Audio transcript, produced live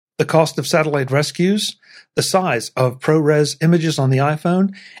the cost of satellite rescues, the size of ProRes images on the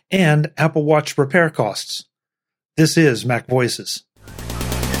iPhone, and Apple Watch repair costs. This is MacVoices.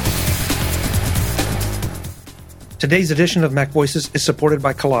 Today's edition of MacVoices is supported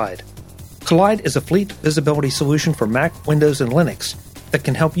by Collide. Collide is a fleet visibility solution for Mac, Windows, and Linux that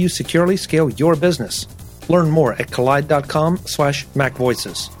can help you securely scale your business. Learn more at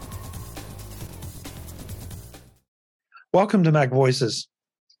collide.com/MacVoices. Welcome to MacVoices.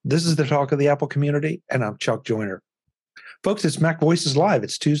 This is the talk of the Apple community, and I'm Chuck Joyner. Folks, it's MacVoices Live.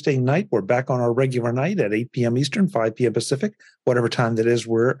 It's Tuesday night. We're back on our regular night at 8 p.m. Eastern, 5 p.m. Pacific, whatever time that is,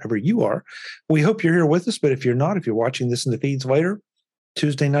 wherever you are. We hope you're here with us, but if you're not, if you're watching this in the feeds later,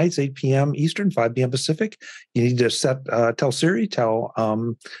 Tuesday nights, 8 p.m. Eastern, 5 p.m. Pacific, you need to tell Siri, tell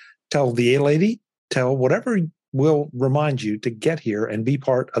the A-Lady, tell whatever will remind you to get here and be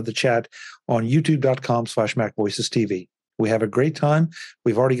part of the chat on youtube.com/MacVoicesTV. We have a great time.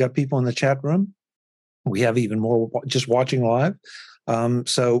 We've already got people in the chat room. We have even more just watching live.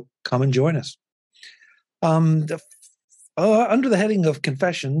 So come and join us. Under the heading of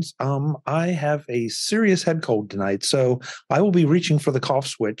confessions, I have a serious head cold tonight, so I will be reaching for the cough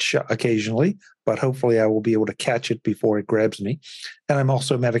switch occasionally, but hopefully I will be able to catch it before it grabs me. And I'm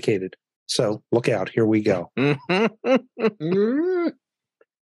also medicated, so look out. Here we go.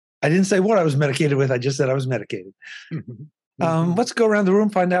 I didn't say what I was medicated with. I just said I was medicated. Let's go around the room,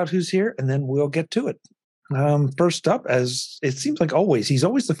 find out who's here, and then we'll get to it. First up, as it seems like always, he's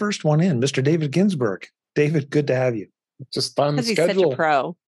always the first one in, Mr. David Ginsburg. David, good to have you. Just on the schedule. He's such a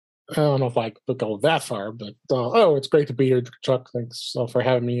pro. I don't know if I could go that far, but it's great to be here, Chuck. Thanks for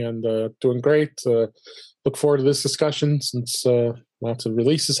having me, and doing great. Look forward to this discussion since lots of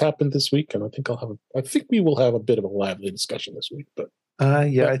releases happened this week, and I think we will have a bit of a lively discussion this week. But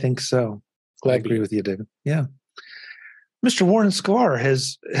I think so. I agree with you, David. Yeah. Mr. Warren Sklar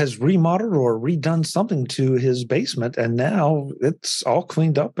has remodeled or redone something to his basement, and now it's all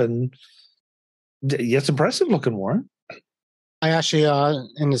cleaned up, and it's impressive looking, Warren. I actually,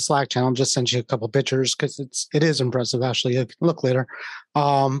 in the Slack channel, just sent you a couple pictures because it is impressive. Actually, you can look later.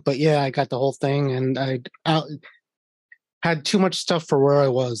 But yeah, I got the whole thing, and I had too much stuff for where I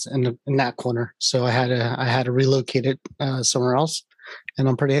was in that corner, so I had to relocate it somewhere else, and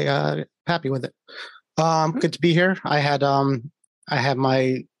I'm pretty happy with it. Good to be here. I had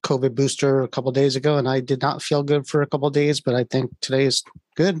my COVID booster a couple of days ago, and I did not feel good for a couple of days, but I think today is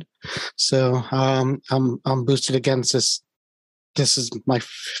good. So I'm boosted again. This is my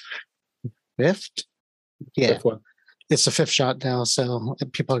fifth. Yeah, fifth one. It's the fifth shot now. So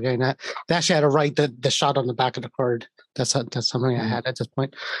people are getting that. They actually had to write the shot on the back of the card. That's how many I had at this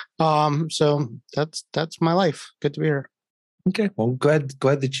point. So that's my life. Good to be here. Okay. Well, glad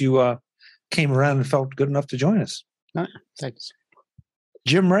that you came around and felt good enough to join us. Thanks.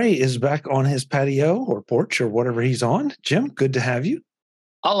 Jim Ray is back on his patio or porch or whatever he's on. Jim, good to have you.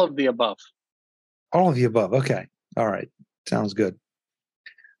 All of the above. All of the above. Okay. All right. Sounds good.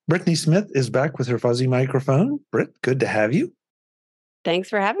 Brittany Smith is back with her fuzzy microphone. Britt, good to have you. Thanks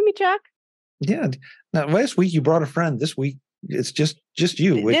for having me, Chuck. Yeah. Now, last week you brought a friend. This week it's just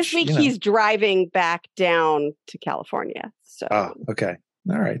you. This week he's driving back down to California. So. Okay.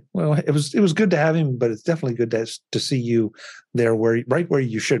 All right. Well, it was good to have him, but it's definitely good to see you there, right where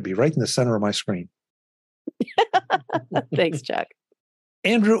you should be, right in the center of my screen. Thanks, Chuck.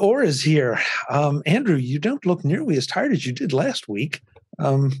 Andrew Orr is here. Andrew, you don't look nearly as tired as you did last week.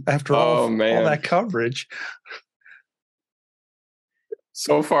 After all that coverage.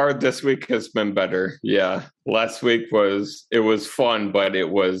 So far, this week has been better. Yeah, last week was fun, but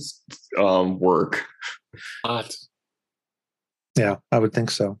it was work. Hot. Yeah, I would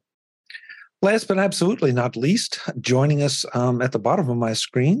think so. Last but absolutely not least, joining us at the bottom of my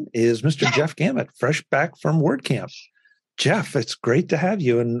screen is Mr. Jeff Gamet, fresh back from WordCamp. Jeff, it's great to have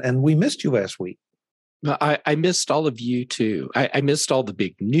you, and we missed you last week. I missed all of you too. I missed all the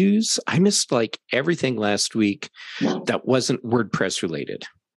big news. I missed everything last week that wasn't WordPress related.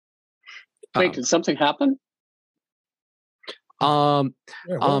 Wait, did something happen?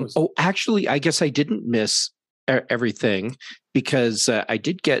 Actually, I guess I didn't miss everything because I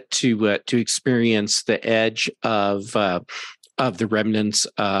did get to experience the edge of the remnants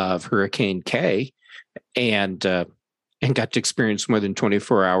of Hurricane K, and got to experience more than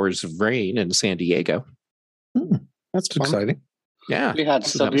 24 hours of rain in San Diego. That's exciting. Yeah, we had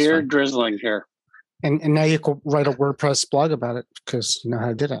severe drizzling here, and now you can write a WordPress blog about it because you know how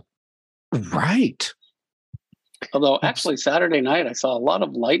to do that. Right. Although actually Saturday night I saw a lot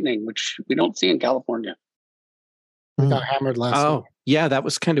of lightning, which we don't see in California. We got hammered last night. Yeah, that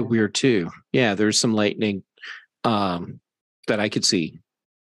was kind of weird too. Yeah, there's some lightning that I could see.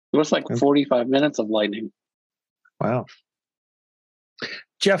 It was like 45 minutes of lightning. Wow.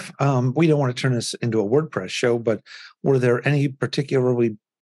 Jeff, we don't want to turn this into a WordPress show, but were there any particularly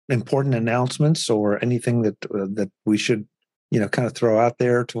important announcements or anything that we should, kind of throw out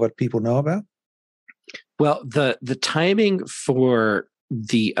there to let people know about? Well, the timing for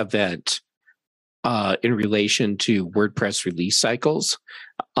the event in relation to WordPress release cycles,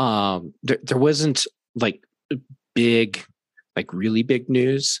 there wasn't like big, like really big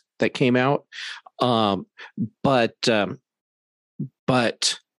news that came out, but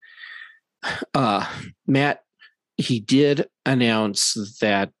Matt, he did announce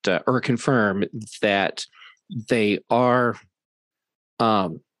that or confirm that they are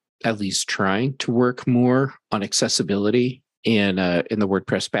at least trying to work more on accessibility in the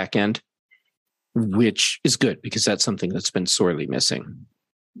WordPress backend, which is good because that's something that's been sorely missing.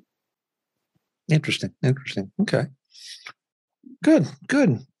 Interesting. Okay. Good.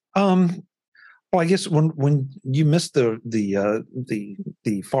 Well, I guess when you missed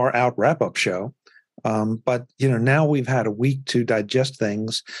the far out wrap up show, but now we've had a week to digest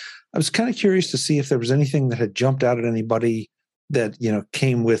things. I was kind of curious to see if there was anything that had jumped out at anybody that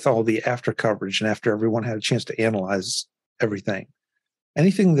came with all the after coverage and after everyone had a chance to analyze everything.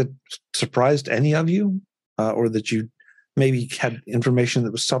 Anything that surprised any of you, or that you maybe had information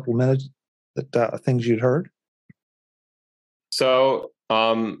that was supplemented that things you'd heard? So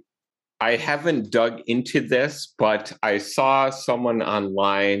I haven't dug into this, but I saw someone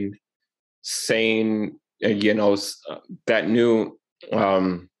online saying, that new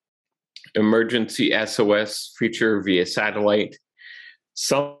emergency SOS feature via satellite.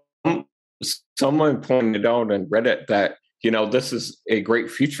 Someone pointed out on Reddit that, this is a great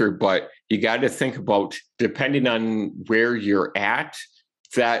feature, but you got to think about, depending on where you're at,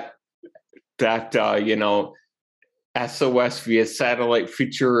 that SOS via satellite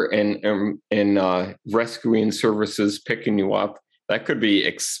feature and rescuing services picking you up, that could be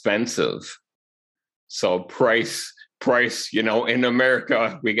expensive. So price, in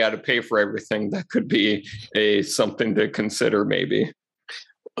America, we got to pay for everything. That could be something to consider, maybe.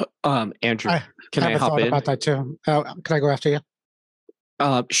 Andrew, can I have a hop thought in about that too? Can I go after you?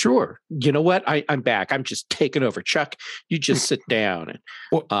 Sure. You know what? I'm back. I'm just taking over. Chuck, you just sit down.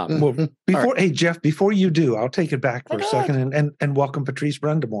 Well, hey Jeff, before you do, I'll take it back for a second and welcome Patrice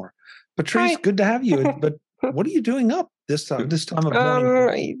Brendamore. Patrice, good to have you. But what are you doing up this time of morning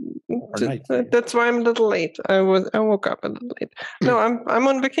or night? That's why I'm a little late. I woke up a little late. No, I'm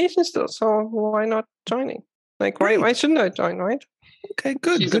on vacation still, so why not joining? Like, why shouldn't I join? Right? Okay,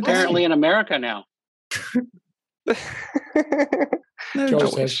 good. She's good apparently in America now. She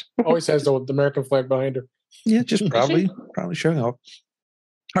always has the American flag behind her. Yeah, just probably showing off.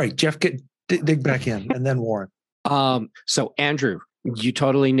 All right, Jeff, dig back in, and then Warren. So Andrew, you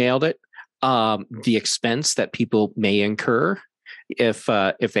totally nailed it. The expense that people may incur if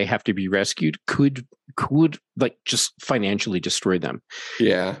they have to be rescued could like just financially destroy them.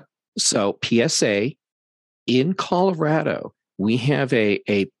 Yeah. So PSA, in Colorado, we have a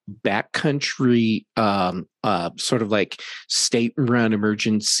backcountry sort of like state-run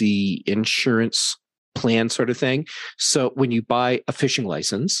emergency insurance plan sort of thing. So when you buy a fishing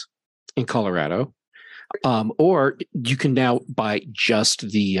license in Colorado, or you can now buy just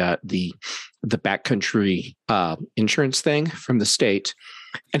the backcountry insurance thing from the state,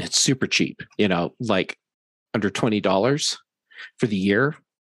 and it's super cheap. Like under $20 for the year.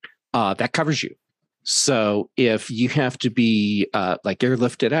 That covers you. So if you have to be like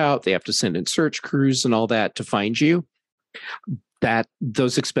airlifted out, they have to send in search crews and all that to find you, that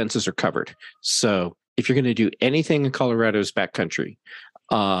those expenses are covered. So if you're going to do anything in Colorado's backcountry,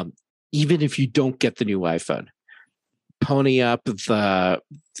 even if you don't get the new iPhone, pony up the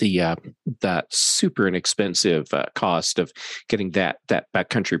super inexpensive cost of getting that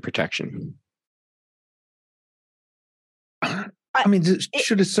backcountry protection. I mean, if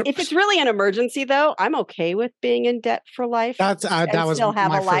it's really an emergency, though, I'm okay with being in debt for life. That was still have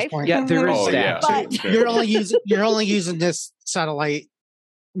my a first life. point. Yeah, there is that. But You're only using this satellite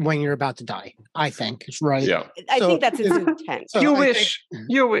when you're about to die, I think. Right? Yeah. I think that's its intent. So You I wish.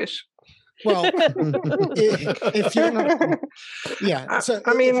 You wish. Well, if you're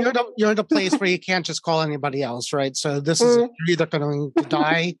you're in a place where you can't just call anybody else, right? So this is you're either going to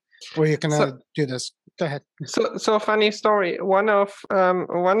die or you're going to do this. Go ahead. So funny story. One of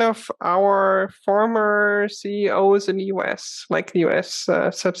our former CEOs in the US, like the US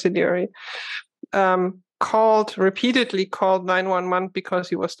subsidiary, repeatedly called 911 because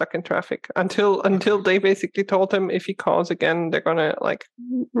he was stuck in traffic until they basically told him if he calls again, they're gonna like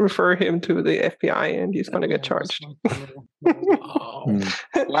refer him to the FBI and he's gonna get charged.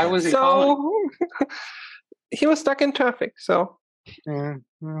 Why was he calling? He was stuck in traffic. So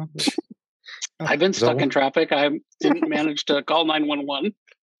I've been stuck in traffic. I didn't manage to call 911.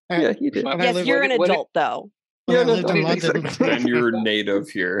 Yeah, you did. Yes, you're an adult, though. Yeah, Then you're native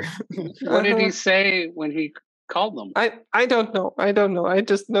here. What did he say when he called them? I don't know. I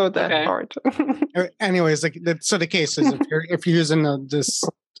just know that part. Anyways, so the case is if you're using this,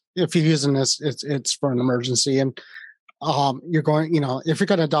 it's for an emergency, and you're going, if you're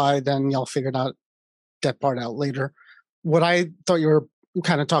gonna die, then you'll figure that part out later. What I thought you were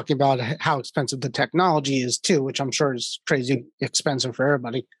kind of talking about how expensive the technology is too, which I'm sure is crazy expensive for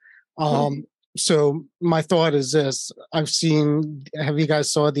everybody. So my thought is this: have you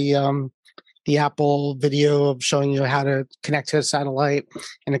guys saw the Apple video of showing you how to connect to a satellite,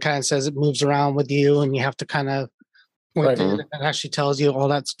 and it kind of says it moves around with you, and you have to kind of it actually tells you all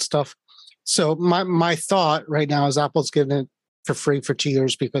that stuff. So my thought right now is Apple's giving it for free for 2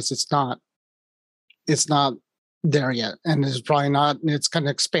 years because it's not there yet, and it's probably not. It's going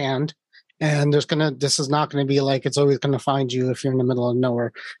to expand. And this is not going to be like it's always going to find you if you're in the middle of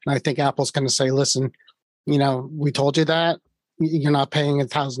nowhere. And I think Apple's going to say, listen, we told you that you're not paying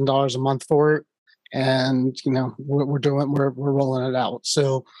 $1,000 a month for it. And, we're rolling it out.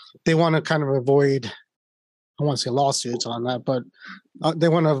 So they want to kind of avoid, I want to say lawsuits on that, but they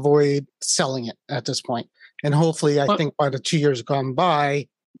want to avoid selling it at this point. And hopefully I think by the 2 years gone by,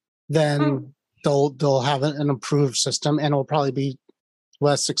 then they'll have an improved system, and it'll probably be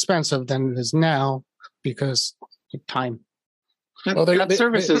less expensive than it is now because of time. That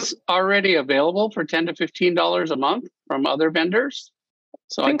service is already available for $10 to $15 a month from other vendors.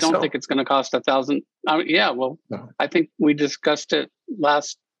 So I don't think it's going to cost $1,000. I think we discussed it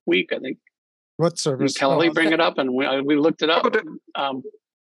last week. I think. What service? Kelly bring it up, and we looked it up.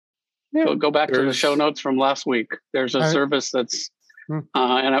 Go back to the show notes from last week. There's a service that's.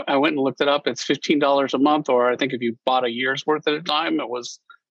 And I went and looked it up. It's $15 a month, or I think if you bought a year's worth at a time, it was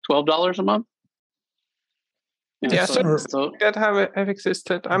 $12 a month. So that have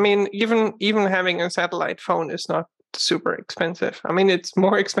existed. I mean, even having a satellite phone is not super expensive. I mean, it's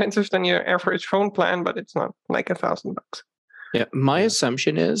more expensive than your average phone plan, but it's not like $1,000. Yeah, my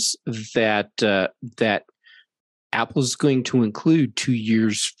assumption is that Apple's going to include 2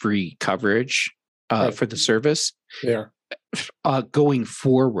 years free coverage for the service. Yeah. Going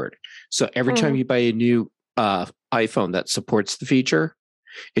forward. So every time you buy a new iPhone that supports the feature,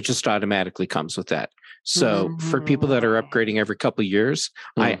 it just automatically comes with that. So for people that are upgrading every couple of years,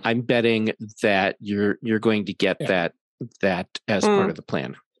 I'm betting that you're going to get that as part of the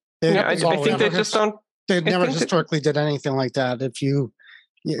plan. I think they just don't. They never historically did anything like that.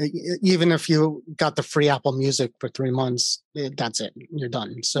 Even if you got the free Apple Music for 3 months, that's it. You're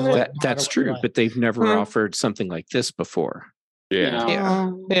done. So that's true, but they've never offered something like this before.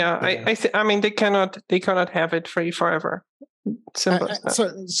 Yeah. I mean, they cannot have it free forever. Simple as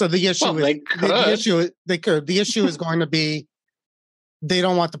that. So the issue the issue is going to be they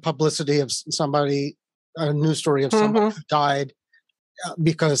don't want the publicity of a news story of somebody who died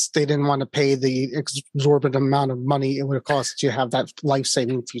because they didn't want to pay the exorbitant amount of money it would have cost to have that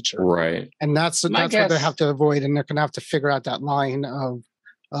life-saving feature. Right. And that's what they have to avoid, and they're going to have to figure out that line of...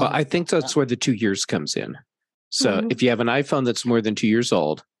 well, I think that's where the 2 years comes in. So if you have an iPhone that's more than 2 years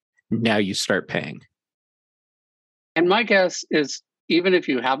old, now you start paying. And my guess is even if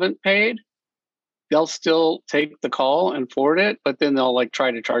you haven't paid, they'll still take the call and forward it, but then they'll try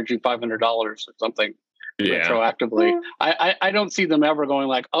to charge you $500 or something. Retroactively. I don't see them ever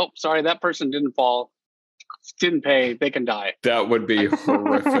going oh, sorry, that person didn't pay, they can die. That would be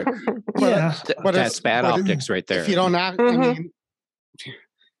horrific. That's bad optics right there. If you don't have,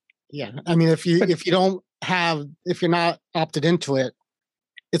 if you're not opted into it,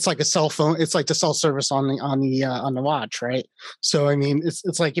 it's like a cell phone. It's like the cell service on the watch, right? So I mean,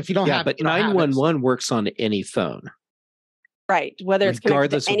 it's like if you don't have, but 911 works on any phone. Right, whether it's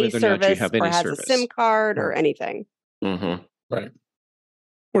connected to any service or has a SIM card or anything. Right.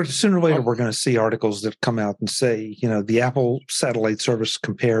 Or sooner or later, we're going to see articles that come out and say, the Apple satellite service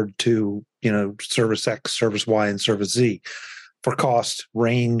compared to, service X, service Y, and service Z for cost,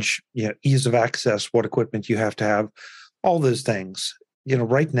 range, ease of access, what equipment you have to have, all those things.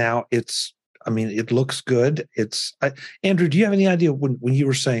 Right now, it looks good. Andrew, do you have any idea when you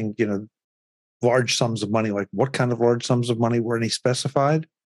were saying, large sums of money, like what kind of large sums of money were any specified?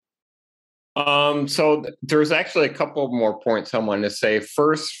 So there's actually a couple more points I wanted to say.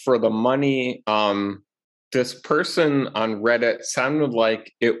 First, for the money, this person on Reddit sounded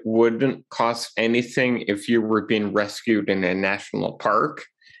like it wouldn't cost anything if you were being rescued in a national park,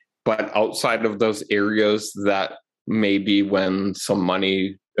 but outside of those areas, that may be when some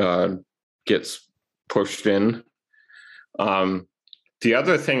money gets pushed in. The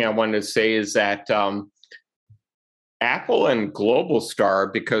other thing I wanted to say is that Apple and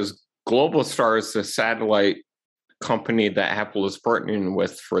Globalstar, because Globalstar is the satellite company that Apple is partnering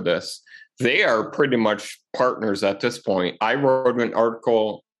with for this, they are pretty much partners at this point. I wrote an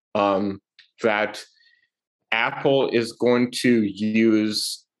article that Apple is going to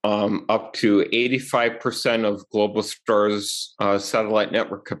use up to 85% of Globalstar's satellite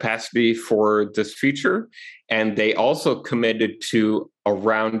network capacity for this feature. And they also committed to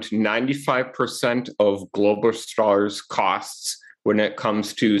around 95% of Globalstar's costs when it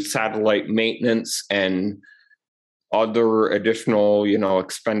comes to satellite maintenance and other additional,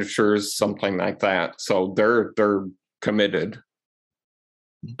 expenditures, something like that. So they're committed.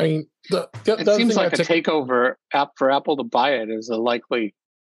 I mean, it seems like a takeover app for Apple to buy it is a likely.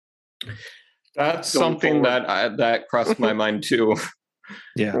 That's something forward. that crossed my mind too.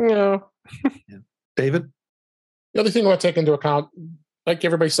 Yeah. David? The other thing I want to take into account, like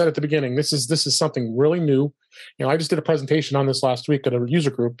everybody said at the beginning, this is something really new. I just did a presentation on this last week at a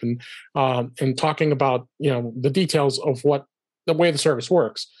user group and talking about, the details of what the way the service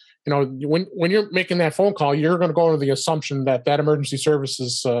works. When you're making that phone call, you're going to go under the assumption that emergency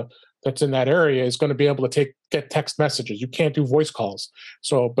services that's in that area is going to be able to get text messages. You can't do voice calls.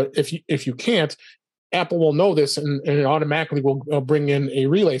 So, but if you can't, Apple will know this and it automatically will bring in a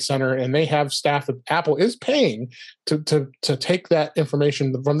relay center, and they have staff that Apple is paying to take that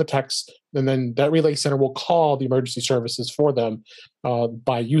information from the text, and then that relay center will call the emergency services for them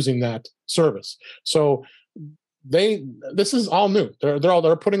by using that service. So this is all new.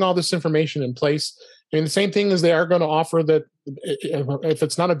 They're putting all this information in place. I mean, the same thing is they are going to offer that if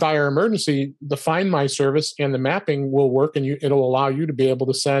it's not a dire emergency, the Find My service and the mapping will work, and it'll allow you to be able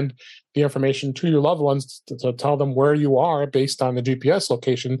to send the information to your loved ones to tell them where you are based on the GPS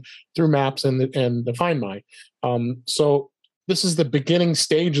location through Maps and the Find My. So this is the beginning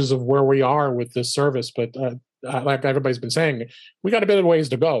stages of where we are with this service, but like everybody's been saying, we got a bit of ways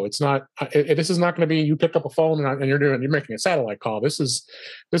to go. It's not. This is not going to be you pick up a phone and you're making a satellite call. This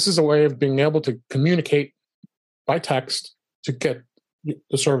is a way of being able to communicate by text to get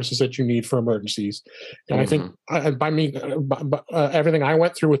the services that you need for emergencies. And I think everything I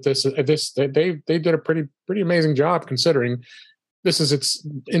went through with this they did a pretty amazing job considering this is its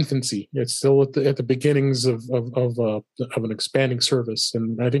infancy. It's still at the beginnings of an expanding service,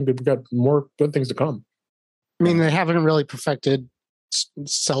 and I think we've got more good things to come. I mean, they haven't really perfected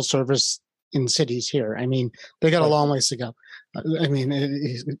cell service in cities here. I mean, they got a long ways to go.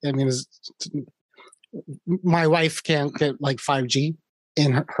 My wife can't get like 5G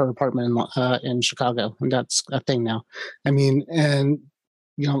in her apartment in Chicago, and that's a thing now. I mean, and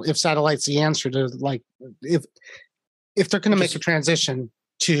if satellite's the answer to if they're going to make a transition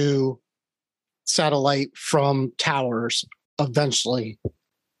to satellite from towers eventually.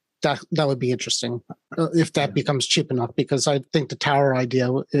 That would be interesting if that becomes cheap enough, because I think the tower idea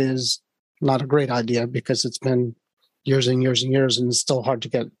is not a great idea because it's been years and years and years, and it's still hard to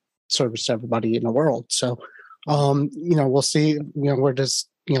get service to everybody in the world. So, we'll see, where this,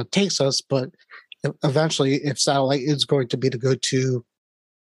 takes us. But eventually, if satellite is going to be the go-to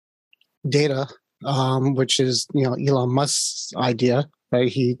data, which is, Elon Musk's idea, right?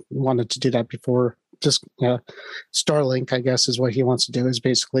 He wanted to do that before. Just Starlink, I guess, is what he wants to do, is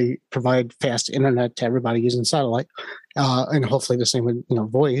basically provide fast internet to everybody using satellite, and hopefully the same with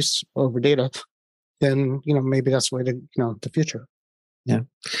voice over data. Then maybe that's the way to the future. Yeah.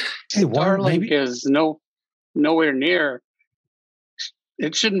 Hey, Starlink is nowhere near.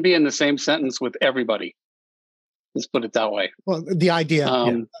 It shouldn't be in the same sentence with everybody. Let's put it that way. Well, the idea,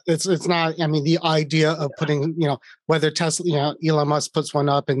 it's not. I mean, the idea of putting, whether Tesla, Elon Musk puts one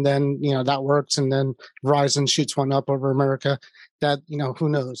up and then that works, and then Verizon shoots one up over America. That who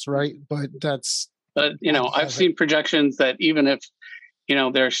knows, right? But that's. But I've seen projections that even if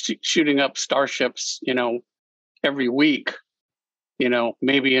they're shooting up starships, every week,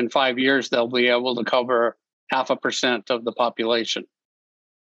 maybe in 5 years they'll be able to cover 0.5% of the population.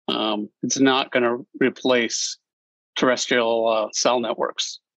 It's not going to replace terrestrial cell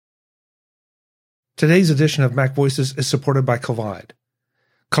networks. Today's edition of MacVoices is supported by Collide.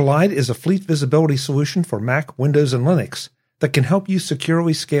 Collide is a fleet visibility solution for Mac, Windows, and Linux that can help you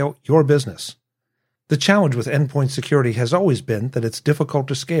securely scale your business. The challenge with endpoint security has always been that it's difficult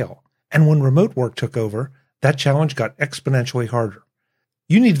to scale, and when remote work took over, that challenge got exponentially harder.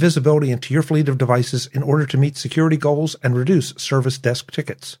 You need visibility into your fleet of devices in order to meet security goals and reduce service desk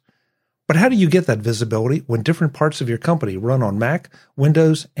tickets. But how do you get that visibility when different parts of your company run on Mac,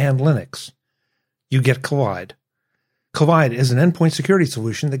 Windows, and Linux? You get Collide. Collide is an endpoint security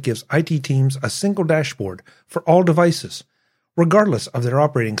solution that gives IT teams a single dashboard for all devices, regardless of their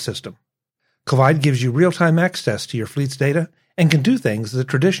operating system. Collide gives you real-time access to your fleet's data and can do things that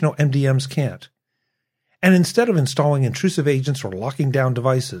traditional MDMs can't. And instead of installing intrusive agents or locking down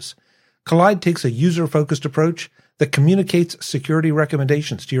devices, Collide takes a user-focused approach that communicates security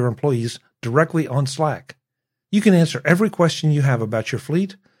recommendations to your employees directly on Slack. You can answer every question you have about your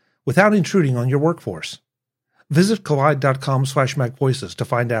fleet without intruding on your workforce. Visit collide.com/MacVoices to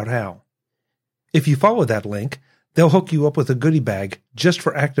find out how. If you follow that link, they'll hook you up with a goodie bag just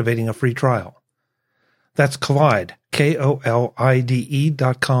for activating a free trial. That's Collide,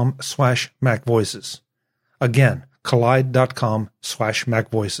 KOLIDE.com/MacVoices. Again,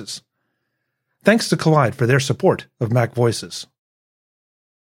 collide.com/MacVoices. Thanks to Collide for their support of MacVoices.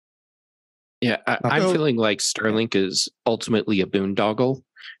 Yeah, I'm feeling like Starlink is ultimately a boondoggle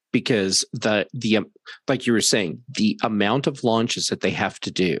because the like you were saying, the amount of launches that they have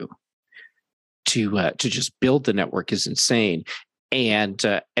to do to just build the network is insane. And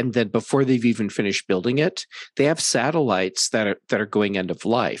then before they've even finished building it, they have satellites that are going end of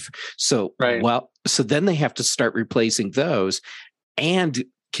life. So so then they have to start replacing those and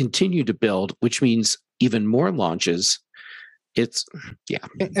continue to build, which means even more launches. It's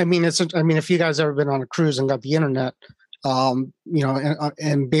if you guys ever been on a cruise and got the internet, and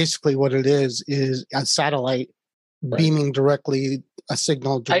basically what it is a satellite beaming directly a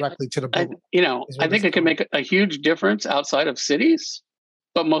signal directly to the boat. I think it can make a huge difference outside of cities,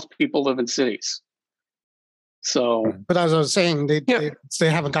 but most people live in cities. So, but as I was saying, they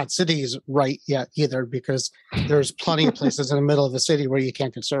haven't got cities right yet either, because there's plenty of places in the middle of the city where you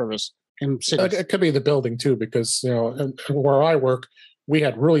can't get service. It could be the building too, because where I work, we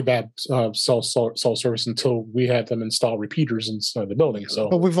had really bad cell service until we had them install repeaters inside the building. So,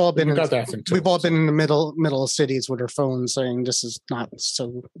 but we've all been in the middle of cities with our phones saying this is not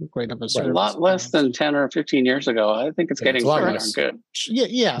so great of a service. A lot less than 10 or 15 years ago. I think it's getting pretty darn good.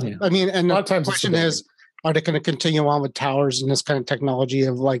 Yeah. I mean, and the question is, are they going to continue on with towers and this kind of technology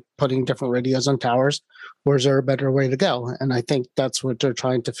of like putting different radios on towers, or is there a better way to go? And I think that's what they're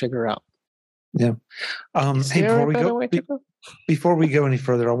trying to figure out. Yeah. Before we go any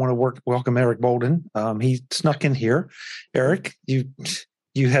further, I want to welcome Eric Bolden. He snuck in here. Eric, you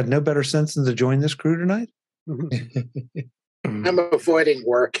had no better sense than to join this crew tonight? I'm avoiding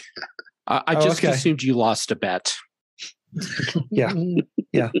work. I just assumed you lost a bet. Yeah.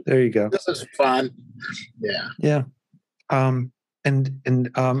 There you go. This is fun. Yeah. And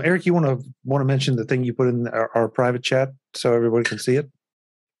Eric, you want to mention the thing you put in our private chat so everybody can see it?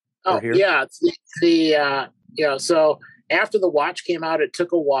 Oh yeah, it's the so after the watch came out, it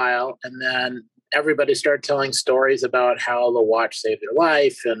took a while, and then everybody started telling stories about how the watch saved their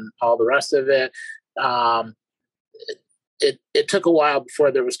life and all the rest of it. It took a while before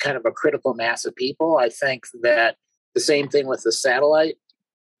there was kind of a critical mass of people. I think that the same thing with the satellite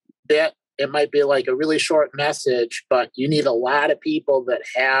bit. It might be like a really short message, but you need a lot of people that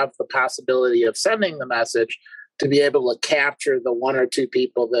have the possibility of sending the message to be able to capture the one or two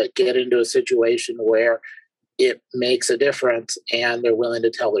people that get into a situation where it makes a difference and they're willing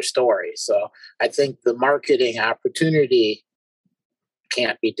to tell their story. So I think the marketing opportunity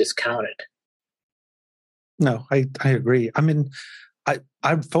can't be discounted. No, I agree. I mean,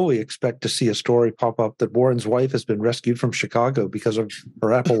 I fully expect to see a story pop up that Warren's wife has been rescued from Chicago because of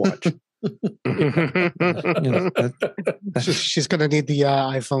her Apple Watch. She's going to need the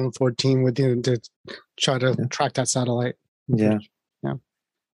iPhone 14 with you to try to track that satellite. Yeah.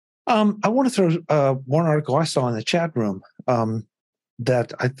 I want to throw one article I saw in the chat room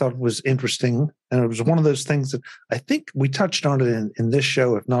that I thought was interesting, and it was one of those things that I think we touched on it in this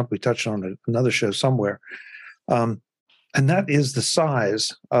show. If not, we touched on it in another show somewhere. And that is the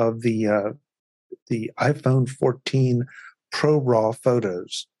size of the iPhone 14 ProRAW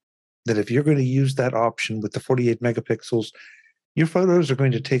photos. That if you're going to use that option with the 48 megapixels, your photos are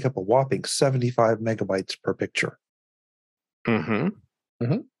going to take up a whopping 75 megabytes per picture. Mm-hmm.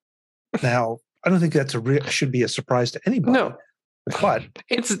 Mm-hmm. Now, I don't think that's should be a surprise to anybody. No, but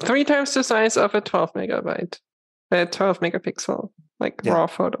it's 3 times the size of a 12 megapixel raw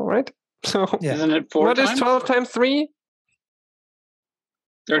photo, right? So isn't it 4 what times? Is 12 times 3?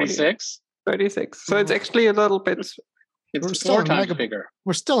 36. 36. So it's actually a little bit. It's 4 times bigger.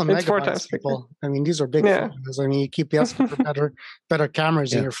 We're still in megabytes, people. I mean, these are big photos. I mean, you keep asking for better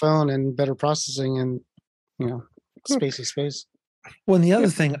cameras in your phone and better processing, and space is space. Well, and the other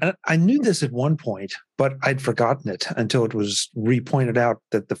thing, I knew this at one point, but I'd forgotten it until it was pointed out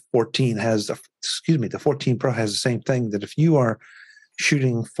that the 14 Pro has the same thing, that if you are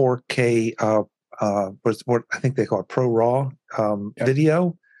shooting 4K, what I think they call it ProRAW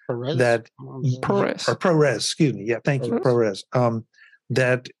video, ProRes? that ProRes. Or ProRes, excuse me. Yeah, thank you, ProRes.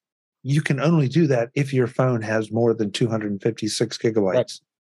 That you can only do that if your phone has more than 256 gigabytes. Right.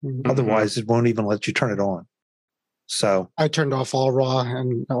 Mm-hmm. Otherwise, it won't even let you turn it on. So I turned off all RAW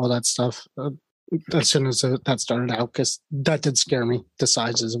and all that stuff as soon as that started out, because that did scare me. The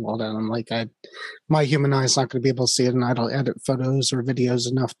sizes of all that. I'm like, my human eye is not going to be able to see it, and I don't edit photos or videos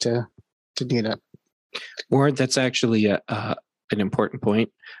enough to need it. Warren, that's actually an important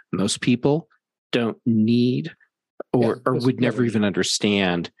point. Most people don't need or would never even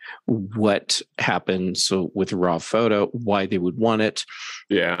understand what happens with a raw photo, why they would want it.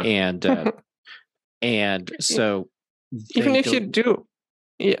 Yeah. And so even if you do,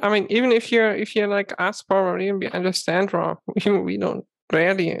 I mean, even if you're like us probably and we understand RAW, we don't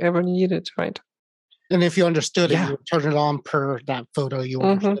rarely ever need it, right? And if you understood it, you would turn it on per that photo you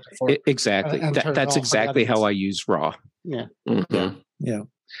wanted it for. Exactly. That's exactly how I use RAW. Yeah. Mm-hmm. Yeah.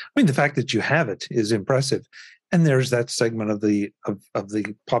 I mean, the fact that you have it is impressive. And there's that segment of the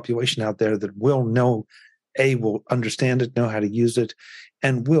population out there that will will understand it, know how to use it,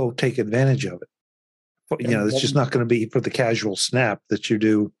 and will take advantage of it. It's just not going to be for the casual snap that you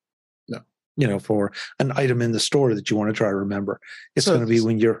do, for an item in the store that you want to try to remember. It's going to be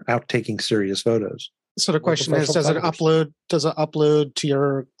when you're out taking serious photos. So the question is, does it upload to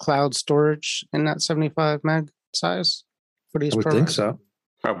your cloud storage in that 75 meg size for these? I would think so.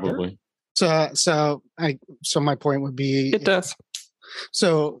 Probably. So my point would be it does.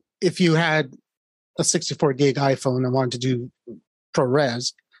 So if you had a 64 gig iPhone and wanted to do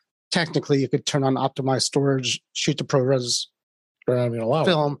ProRes, technically you could turn on optimized storage, shoot the ProRes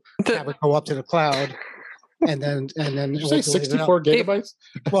film, have it go up to the cloud, and then you say 64 gigabytes.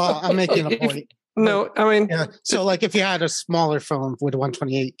 Well, I'm making a point. No, I mean, so like if you had a smaller phone with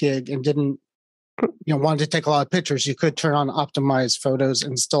 128 gig and didn't wanted to take a lot of pictures, you could turn on optimized photos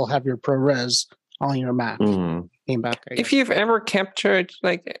and still have your ProRes on your Mac. Came back. If you've ever captured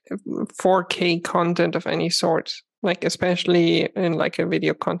like 4K content of any sort, like especially in like a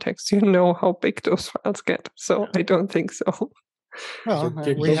video context, you know how big those files get. So I don't think so. Well,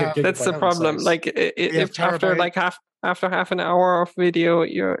 that's the problem. Size. Like if after half an hour of video,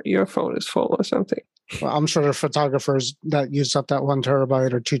 your phone is full or something. Well, I'm sure there are photographers that use up that 1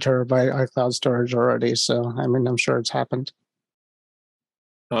 terabyte or 2 terabyte iCloud storage already. So I mean, I'm sure it's happened.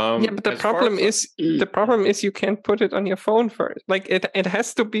 But the problem is you can't put it on your phone first. Like it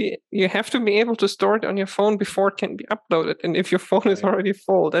has to be, you have to be able to store it on your phone before it can be uploaded. And if your phone is already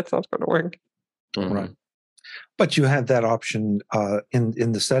full, that's not going to work. Mm-hmm. Right. But you have that option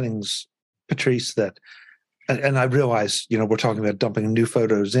in the settings, Patrice, that, and I realize, we're talking about dumping new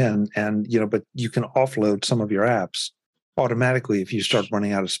photos in and, but you can offload some of your apps automatically if you start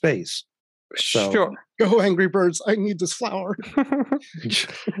running out of space. So, sure. Go Angry Birds, I need this flower.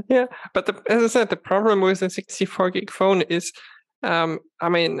 Yeah, but as I said, the problem with a 64 gig phone is, I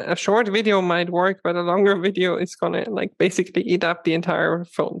mean, a short video might work, but a longer video is going to like basically eat up the entire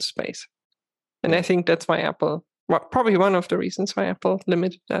phone space. And I think that's why Apple, probably one of the reasons why Apple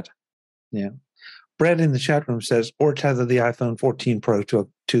limited that. Yeah. Brad in the chat room says, or tether the iPhone 14 Pro to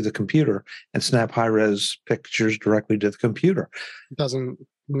the computer and snap high-res pictures directly to the computer.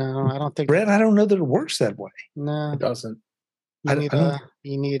 No, I don't think. Brad, I don't know that it works that way. No, it doesn't. I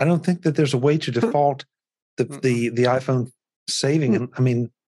don't think that there's a way to default the iPhone saving. And I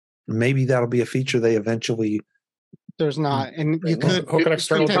mean, maybe that'll be a feature they eventually. There's not, and you could hook an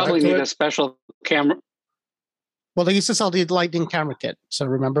external. You probably need a special camera. Well, they used to sell the Lightning camera kit, so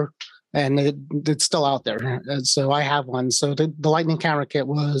remember, and it's still out there. And so I have one. So the Lightning camera kit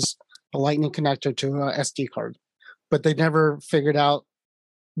was a Lightning connector to a SD card, but they never figured out.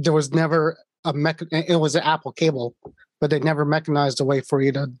 There was never it was an Apple cable, but they never mechanized a way for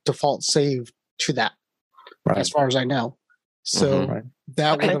you to default save to that, as far as I know. So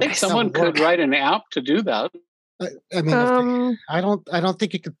that I think someone could write an app to do that. I mean, I don't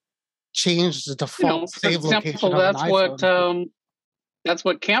think you could change the default save location. That's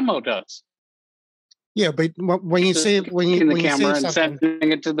what Camo does. Yeah, but when you say when you camera save and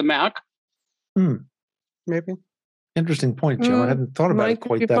sending it to the Mac, maybe. Interesting point, Joe. I hadn't thought about it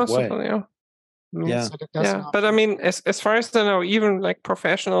quite that way. Yeah, but I mean, as far as I know, even like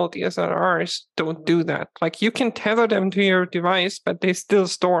professional DSLRs don't do that. Like you can tether them to your device, but they still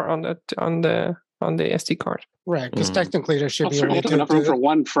store on the SD card. Right, because technically there should be a way enough room for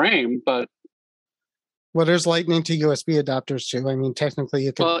one frame, but Well, there's Lightning to USB adapters too. I mean, technically,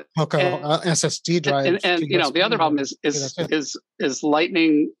 you can hook a SSD drive. And the other problem is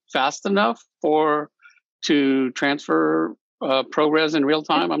Lightning fast enough to transfer ProRes in real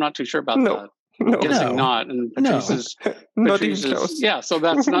time? I'm not too sure about that. I'm guessing not. And Patrice's, not even close. Yeah, so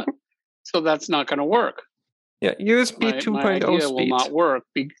that's not going to work. Yeah, USB 2.0 will not work.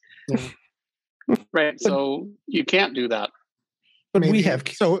 Right, so you can't do that. But we have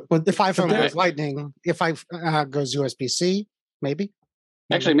if iPhone goes Lightning, if goes USB-C, maybe.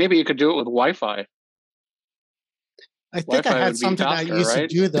 Actually, maybe you could do it with Wi-Fi. I think I had something that used to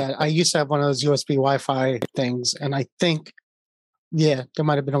do that. I used to have one of those USB Wi-Fi things, and I think, there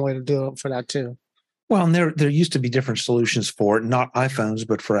might have been a way to do it for that too. Well, and there used to be different solutions for it, not iPhones,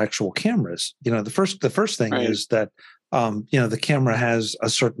 but for actual cameras. The first thing is that the camera has a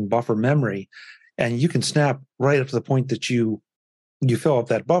certain buffer memory, and you can snap right up to the point that you fill up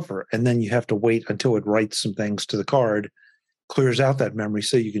that buffer, and then you have to wait until it writes some things to the card, clears out that memory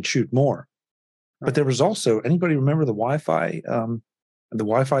so you can shoot more. Right. But there was also, anybody remember the Wi-Fi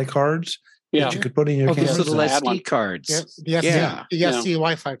cards that you could put in your camera? Those little SD cards. The SD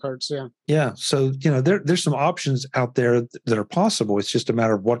Wi-Fi cards, Yeah, so, there's some options out there that are possible. It's just a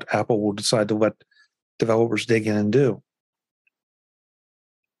matter of what Apple will decide to let developers dig in and do.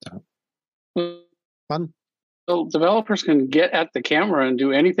 Fun. So developers can get at the camera and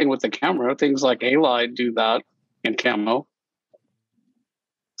do anything with the camera. Things like Halide do that in Camo.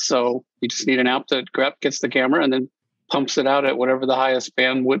 So you just need an app that gets the camera and then pumps it out at whatever the highest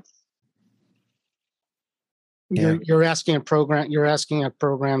bandwidth. You're asking a program. You're asking a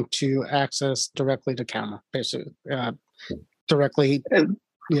program to access directly to camera, basically, directly.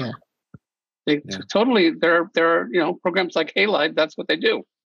 Totally. There are programs like Halide. That's what they do.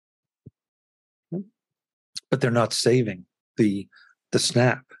 But they're not saving the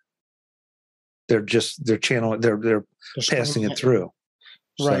snap. They're channeling. They're passing it through.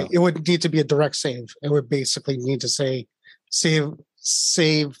 Right. So. It would need to be a direct save. It would basically need to say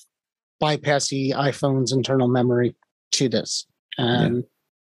save bypass the iPhone's internal memory to this. And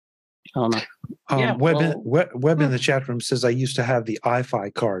I don't know. Web in the chat room says I used to have the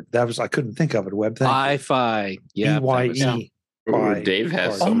iFi card. I couldn't think of it. Web thing. iFi. Yeah. EYE. Dave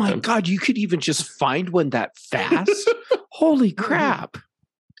has something. Oh my God, you could even just find one that fast? Holy crap.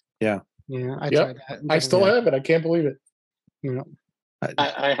 Yeah. Yeah, I tried that. I still have it. I can't believe it.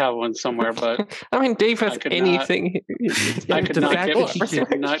 I have one somewhere, but I mean, Dave has anything. I could not get one.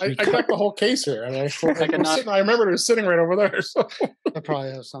 I got the whole case here. I remember it was sitting right over there. So. I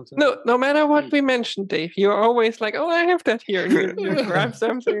probably have something. No matter what we mentioned, Dave, you're always like, "Oh, I have that here." You grab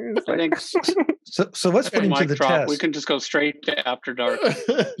something. I think. So let's put him to the test. We can just go straight to After Dark.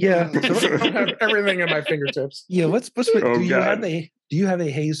 Yeah, I have everything at my fingertips. Yeah, let's put. Do you have a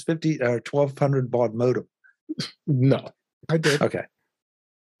Hayes 50 or 1200 baud modem? No, I did. Okay.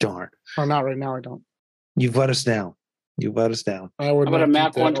 Darn. Oh, not right now. I don't. You've let us down. How about a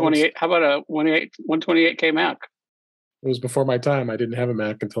Mac 128? How about a 128K Mac? It was before my time. I didn't have a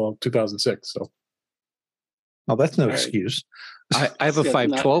Mac until 2006. So. Oh, that's no excuse. I have a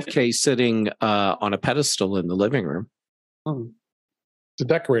 512K sitting on a pedestal in the living room. Oh. It's a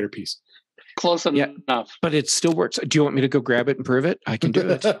decorator piece. Close enough. But it still works. Do you want me to go grab it and prove it? I can do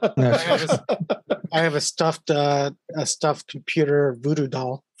it. I have a stuffed computer voodoo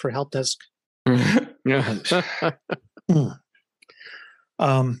doll for help desk. Yeah. I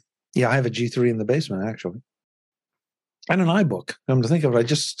have a G3 in the basement actually, and an iBook. Come to think of it, I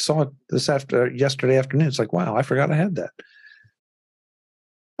just saw it yesterday afternoon. It's like, wow, I forgot I had that.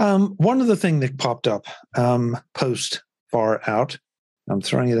 One other thing that popped up post far out, I'm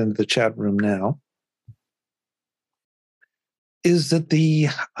throwing it into the chat room now, is that the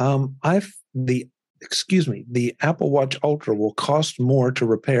Apple Watch Ultra will cost more to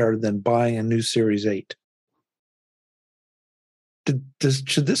repair than buying a new Series 8.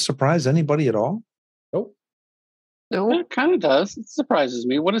 Should this surprise anybody at all? Nope. No, it kind of does. It surprises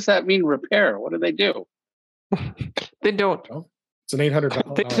me. What does that mean, repair? What do they do? They don't. It's an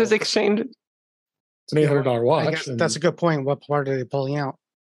 $800. They just exchange it. It's an $800 watch. I guess that's a good point. What part are they pulling out?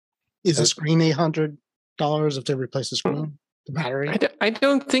 Is the screen $800 if they replace the screen? The battery? I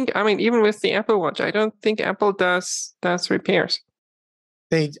don't think. I mean, even with the Apple Watch, I don't think Apple does repairs.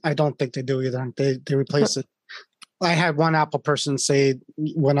 I don't think they do either. They replace it. I had one Apple person say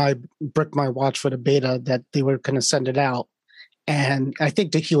when I bricked my watch for the beta that they were going to send it out, and I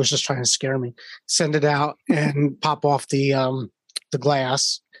think that he was just trying to scare me. Send it out and pop off the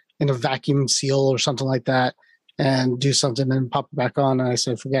glass in a vacuum seal or something like that, and do something and pop it back on. And I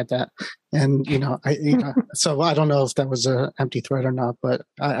said, forget that. And so I don't know if that was an empty threat or not, but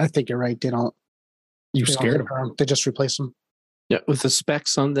I think you're right. They don't. You scared them. They just replace them. Yeah, with the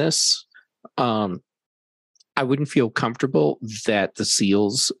specs on this, I wouldn't feel comfortable that the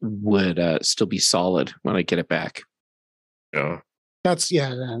seals would still be solid when I get it back. Yeah. That's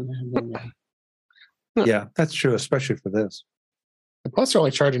yeah, that's true, especially for this. And plus, they're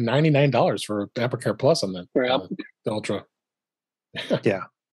only charging $99 for AppleCare Plus on that the Ultra. Yeah,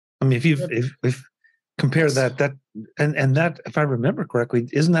 I mean, if compare that and that, if I remember correctly,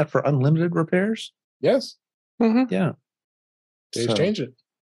 isn't that for unlimited repairs? Yes. Mm-hmm. Yeah. They change it.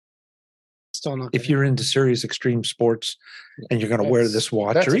 Still not. If you're into serious extreme sports and you're going to wear this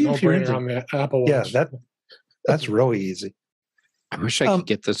watch, or even if you're into on the Apple Watch, that's really easy. I wish I could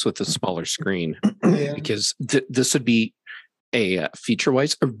get this with a smaller screen because this would be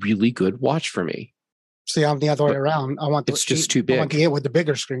feature-wise a really good watch for me. See, I'm the other way around. It's just too big. I want to get with the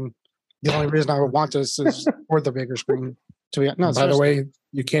bigger screen. The only reason I would want this is for the bigger screen. By the way,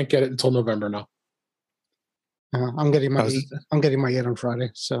 you can't get it until November now. I'm getting my 8 on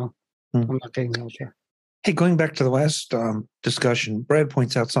Friday, so I'm not getting the Ultra. Hey, going back to the last discussion, Brad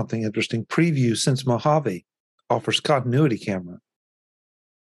points out something interesting. Preview, since Mojave offers continuity camera,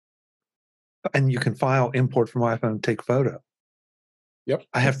 and you can file, import from iPhone, and take photo. Yep,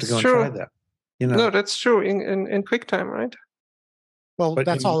 I have to go and try that. No, that's true in QuickTime, right? Well, but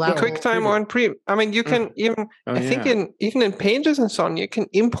that's all. QuickTime or in I mean, you can even. I think even in Pages and so on, you can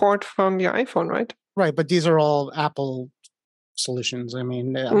import from your iPhone, right? Right, but these are all Apple solutions. I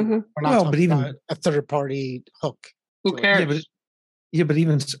mean, we're not talking about a third-party hook. Who cares? Yeah, but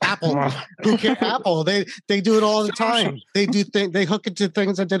even Apple, Apple, they do it all the time. They hook into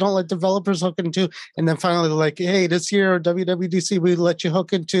things that they don't let developers hook into, and then finally they're like, "Hey, this year WWDC, we let you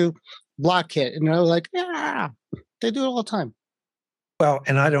hook into BlockKit," and they're like, "Yeah." They do it all the time. Well,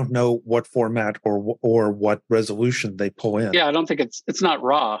 and I don't know what format or what resolution they pull in. Yeah, I don't think it's not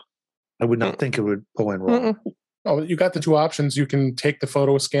RAW. I would not think it would pull in RAW. Oh, you got the two options. You can take the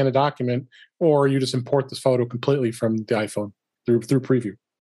photo, scan a document, or you just import this photo completely from the iPhone through Preview.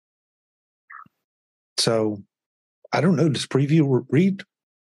 So, I don't know. Does Preview read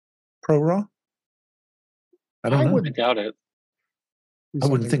ProRAW? I don't know. I wouldn't doubt it. I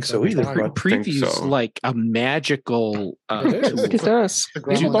wouldn't think so either. Preview's like a magical it does.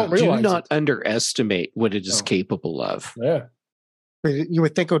 Do not underestimate what it is capable of. Yeah. You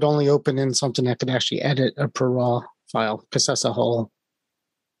would think it would only open in something that could actually edit a ProRAW file, because that's the whole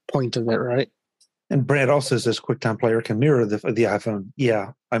point of it, right? And Brad also says QuickTime Player can mirror the iPhone.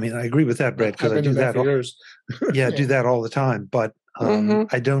 Yeah, I mean, I agree with that, Brad, because I do that. Do that all the time. But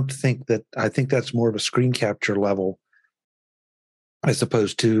I don't think that. I think that's more of a screen capture level, as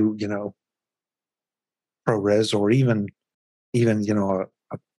opposed to ProRes or even a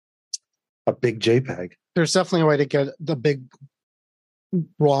big JPEG. There's definitely a way to get the big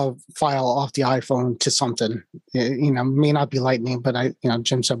RAW file off the iPhone to something. May not be Lightning, but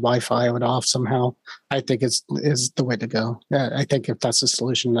Jim said Wi-Fi would off somehow. I think is the way to go. I think if that's a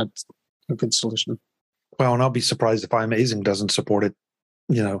solution, that's a good solution. Well, and I'll be surprised if iMazing doesn't support it,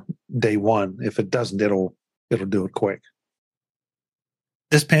 day one. If it doesn't, it'll do it quick.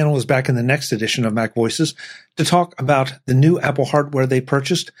 This panel is back in the next edition of MacVoices to talk about the new Apple hardware they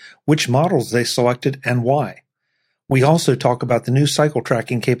purchased, which models they selected, and why. We also talk about the new cycle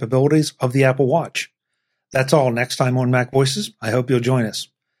tracking capabilities of the Apple Watch. That's all next time on MacVoices. I hope you'll join us.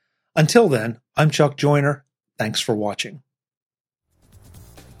 Until then, I'm Chuck Joyner. Thanks for watching.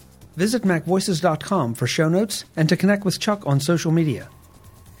 Visit MacVoices.com for show notes and to connect with Chuck on social media.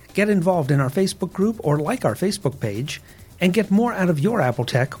 Get involved in our Facebook group or like our Facebook page, and get more out of your Apple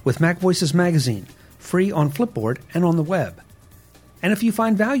tech with MacVoices Magazine, free on Flipboard and on the web. And if you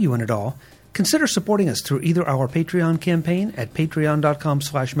find value in it all, consider supporting us through either our Patreon campaign at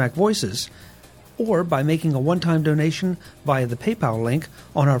patreon.com/MacVoices or by making a one-time donation via the PayPal link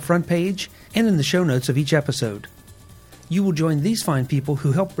on our front page and in the show notes of each episode. You will join these fine people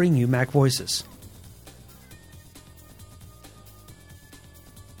who help bring you MacVoices.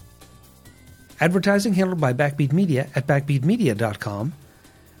 Advertising handled by Backbeat Media at backbeatmedia.com.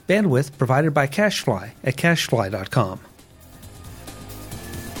 Bandwidth provided by CacheFly at cachefly.com.